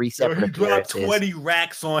make 3 separate He dropped appearances. 20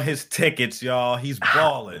 racks on his tickets, y'all. He's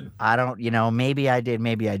balling. I don't, maybe I did,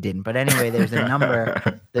 maybe I didn't. But anyway, there's a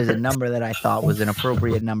number that I thought was an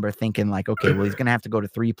appropriate number, thinking like, okay, well, he's going to have to go to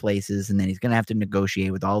 3 places, and then he's going to have to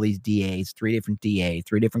negotiate with all these DAs, 3 different DAs,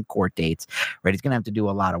 3 different court dates, right? He's going to have to do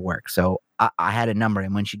a lot of work. So I had a number,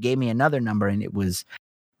 and when she gave me another number, and it was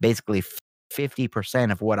basically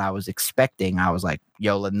 50% of what I was expecting, I was like,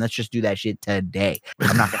 yo, let's just do that shit today.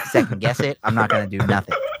 I'm not going to second guess it. I'm not going to do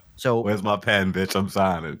nothing. So where's my pen, bitch? I'm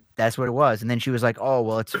signing. That's what it was. And then she was like, oh,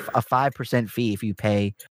 well, it's a 5% fee if you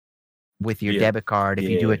pay with your debit card. If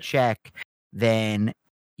you do a check, then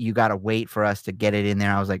you got to wait for us to get it in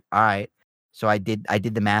there. I was like, all right. So I did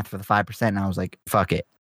the math for the 5%, and I was like, fuck it.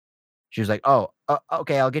 She was like, oh,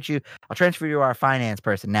 okay, I'll transfer you to our finance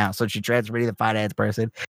person now. So she transferred me to the finance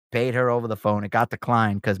person, paid her over the phone. It got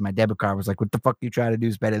declined because my debit card was like, what the fuck you trying to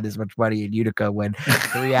do spending this much money in Utica when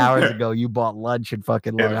 3 hours ago you bought lunch in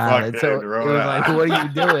fucking Long Island? So it was like, what are you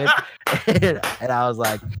doing? and I was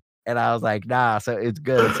like, nah, so it's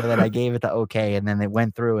good. So then I gave it the okay, and then it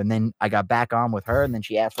went through, and then I got back on with her, and then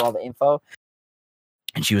she asked for all the info.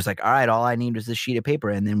 And she was like, all right, all I need is this sheet of paper,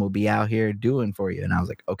 and then we'll be out here doing for you. And I was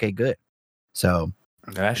like, okay, good. So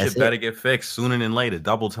that shit better get fixed sooner than later.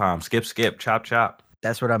 Double time, skip, chop, chop.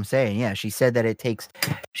 That's what I'm saying. Yeah, she said that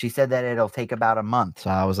it'll take about a month. So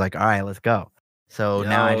I was like, all right, let's go. So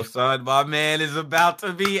now, son, my man is about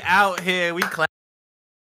to be out here. We clap.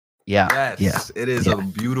 Yeah. Yes. It is a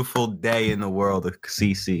beautiful day in the world of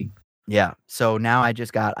CC. Yeah. So now I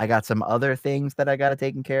got some other things that I got to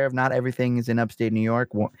taken care of. Not everything is in upstate New York.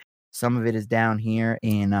 Some of it is down here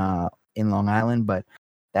in Long Island, but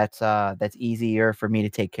that's easier for me to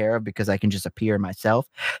take care of because I can just appear myself.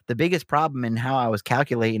 The biggest problem in how I was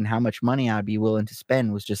calculating how much money I'd be willing to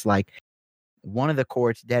spend was just like one of the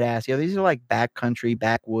courts, dead ass. These are like backcountry,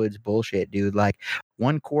 backwoods bullshit, dude. Like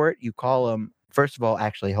one court, you call them. First of all,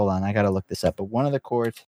 actually, hold on, I gotta look this up. But one of the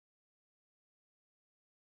courts.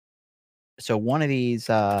 So one of these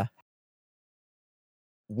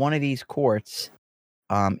courts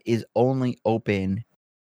is only open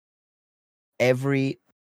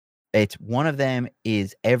one of them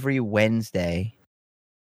is every Wednesday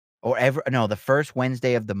the first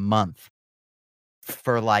Wednesday of the month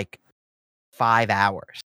for like 5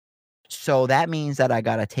 hours. So that means that I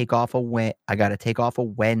got to take off a Wednesday,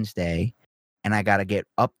 and I got to get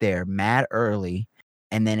up there mad early.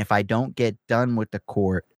 And then if I don't get done with the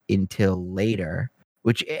court until later,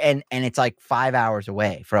 and it's like 5 hours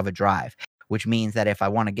away of a drive, which means that if I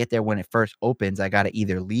want to get there when it first opens, I got to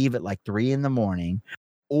either leave at like 3 a.m,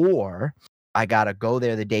 or I got to go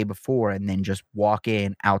there the day before and then just walk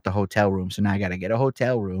out the hotel room. So now I got to get a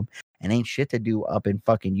hotel room, and ain't shit to do up in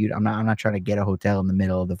fucking Utica. I'm not trying to get a hotel in the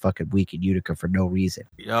middle of the fucking week in Utica for no reason.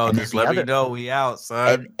 Yo, just let me know we out,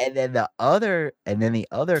 son. And then the other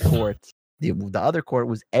court, the other court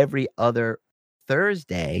was every other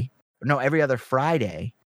every other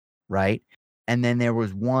Friday, right? And then there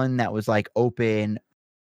was one that was like open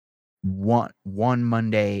one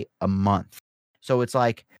Monday a month. So it's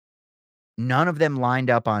like none of them lined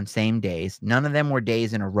up on same days. None of them were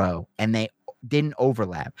days in a row, and they didn't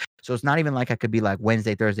overlap. So it's not even like I could be like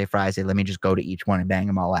Wednesday, Thursday, Friday. Let me just go to each one and bang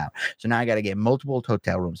them all out. So now I got to get multiple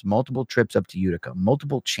hotel rooms, multiple trips up to Utica,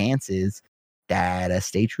 multiple chances that a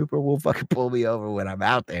state trooper will fucking pull me over when I'm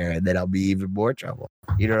out there, and then I'll be even more trouble.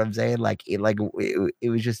 You know what I'm saying? Like it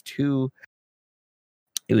was just too.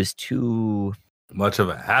 It was too much of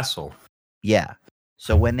a hassle. Yeah.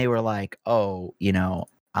 So when they were like, oh,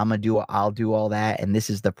 I'll do all that, and this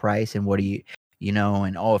is the price, and what do you,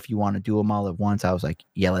 and if you want to do them all at once, I was like,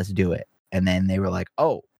 yeah, let's do it. And then they were like,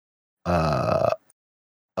 oh,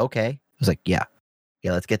 okay. I was like, yeah,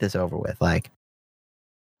 let's get this over with. Like,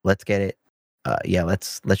 let's get it.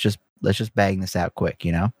 Let's just bang this out quick,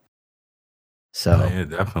 So yeah,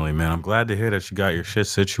 definitely, man. I'm glad to hear that you got your shit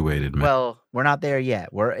situated, man. Well, we're not there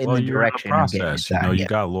yet. We're in the direction of getting it done. You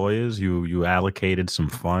got lawyers. You allocated some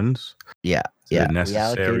funds. Yeah. The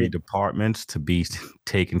necessary departments to be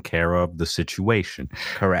taking care of the situation.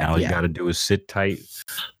 Correct. All you got to do is sit tight,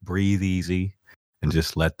 breathe easy, and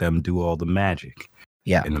just let them do all the magic.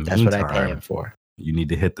 Yeah, that's what I pay them for. You need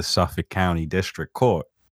to hit the Suffolk County District Court.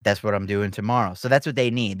 That's what I'm doing tomorrow. So that's what they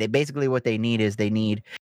need. What they need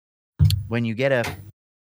when you get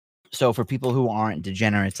so for people who aren't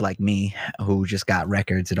degenerates like me, who just got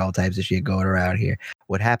records and all types of shit going around here,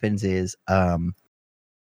 what happens is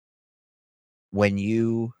when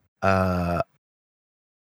you to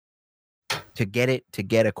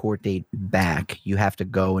get a court date back, you have to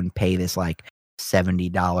go and pay this like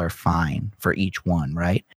 $70 fine for each one,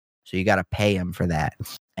 right? So you got to pay them for that.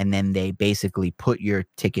 And then they basically put your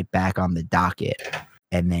ticket back on the docket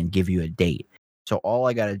and then give you a date. So all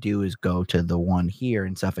I got to do is go to the one here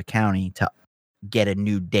in Suffolk County to get a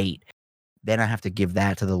new date. Then I have to give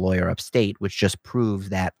that to the lawyer upstate, which just proves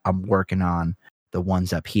that I'm working on the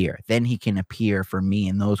ones up here. Then he can appear for me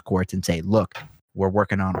in those courts and say, look, we're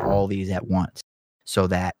working on all these at once. So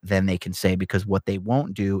that then they can say, because what they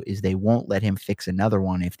won't do is they won't let him fix another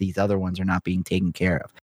one if these other ones are not being taken care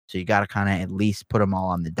of. So you got to kind of at least put them all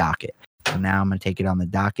on the docket. So now I'm going to take it on the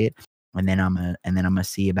docket, and then I'm gonna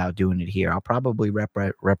see about doing it here. I'll probably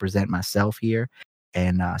represent myself here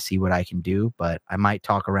and see what I can do. But I might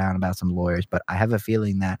talk around about some lawyers. But I have a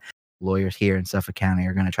feeling that lawyers here in Suffolk County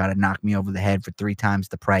are going to try to knock me over the head for 3 times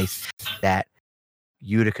the price that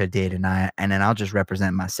Utica did, and then I'll just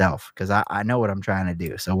represent myself because I know what I'm trying to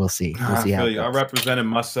do. So we'll see. We'll see how it goes. I represented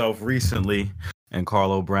myself recently, and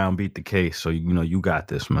Carlo Brown beat the case. So you got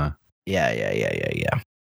this, man. Yeah.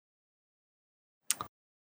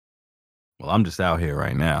 Well, I'm just out here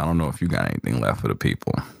right now. I don't know if you got anything left for the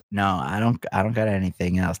people. No, I don't got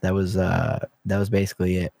anything else. That was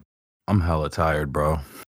basically it. I'm hella tired, bro.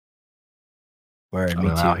 Word, I'm me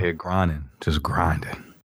too. out here grinding, just grinding.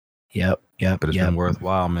 Yep. But it's been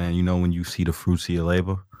worthwhile, man. You know when you see the fruits of your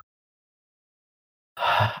labor.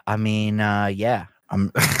 I mean, yeah.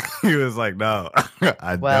 He was like, no,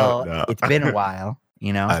 I don't know. It's been a while,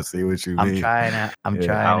 you know. I see what you I'm mean. trying.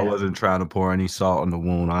 I wasn't trying to pour any salt on the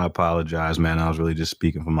wound. I apologize, man. I was really just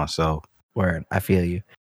speaking for myself. Word, I feel you.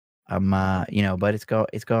 I'm, but it's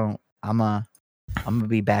going. I'm gonna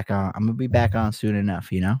be back on. I'm gonna be back on soon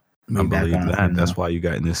enough, you know. I believe that. That's why you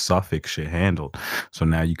got this Suffolk shit handled. So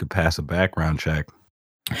now you could pass a background check.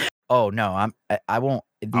 Oh no, I won't.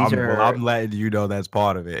 I'm letting you know that's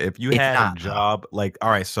part of it. If you had a job, like, all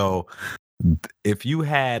right, so if you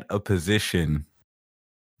had a position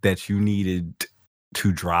that you needed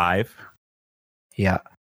to drive, yeah,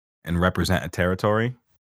 and represent a territory,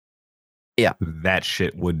 yeah, that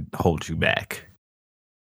shit would hold you back.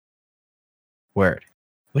 Word,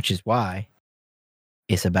 which is why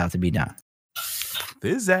it's about to be done.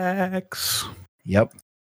 Physics. Yep.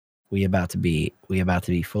 We about to be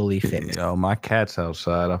fully fit. Yo, my cat's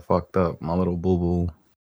outside. I fucked up. My little boo boo.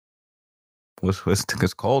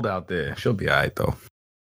 It's cold out there. She'll be all right though.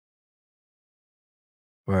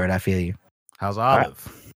 Word, I feel you. How's Olive?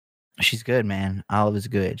 Right. She's good, man. Olive is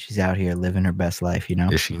good. She's out here living her best life, you know.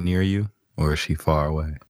 Is she near you or is she far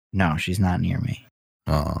away? No, she's not near me.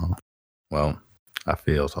 Oh, well, I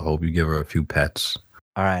feel so. I hope you give her a few pets.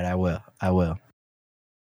 All right, I will.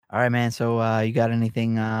 All right, man. So you got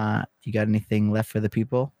anything left for the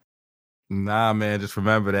people? Nah, man. Just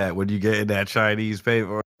remember that when you get in that Chinese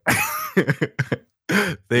paper,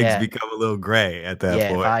 things become a little gray at that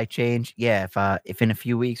point. If I change, if in a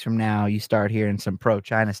few weeks from now you start hearing some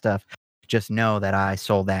pro-China stuff, just know that I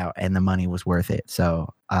sold out and the money was worth it.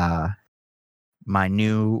 So my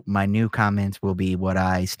new comments will be what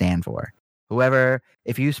I stand for. Whoever,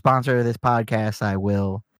 if you sponsor this podcast, I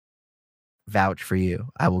will vouch for you.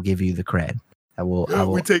 I will give you the cred. I will.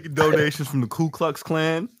 We're taking donations from the Ku Klux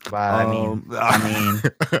Klan. I mean,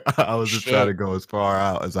 I was just trying to go as far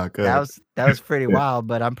out as I could. That was pretty wild,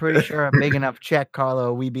 but I'm pretty sure a big enough check,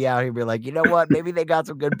 Carlo, we'd be out here be like, you know what? Maybe they got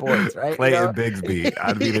some good points, right? Clayton Bigsby.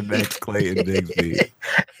 I'd be the next Clayton Bigsby.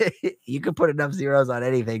 You could put enough zeros on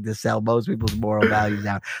anything to sell most people's moral values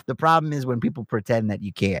out. The problem is when people pretend that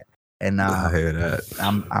you can't. And I hear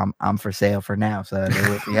that. I'm for sale for now, so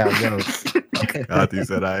we'll see how it goes. Kathy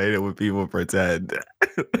said I hate it when people pretend.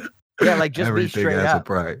 Yeah, like just everything be straight has up. A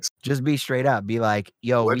price. Just be straight up. Be like,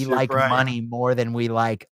 yo, we like money more than we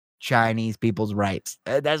like Chinese people's rights.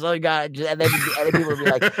 That's all you got. And then people will be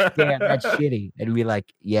like, damn, that's shitty. And we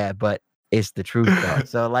like, yeah, but it's the truth though.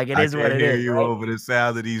 So like it is what it is. I can't hear you over the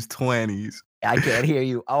sound of these 20s. I can't hear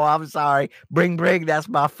you. Oh, I'm sorry. Bring. That's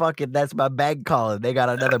my bank calling. They got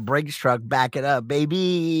another Brinks truck backing up,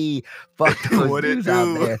 baby. Fuck those dudes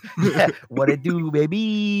out there. Yeah, what it do,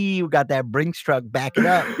 baby? We got that Brinks truck backing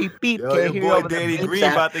up. Beep, beep. Yo, your boy Danny Green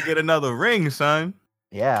about to get another ring, son.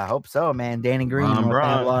 Yeah, I hope so, man. Danny Green,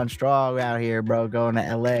 Babylon Straw out here, bro, going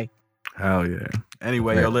to LA. Hell yeah.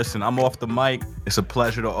 Anyway, yo, listen, I'm off the mic. It's a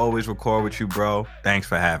pleasure to always record with you, bro. Thanks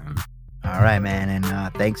for having me. All right, man.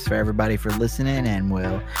 And thanks for everybody for listening, and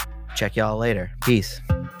we'll check y'all later. Peace.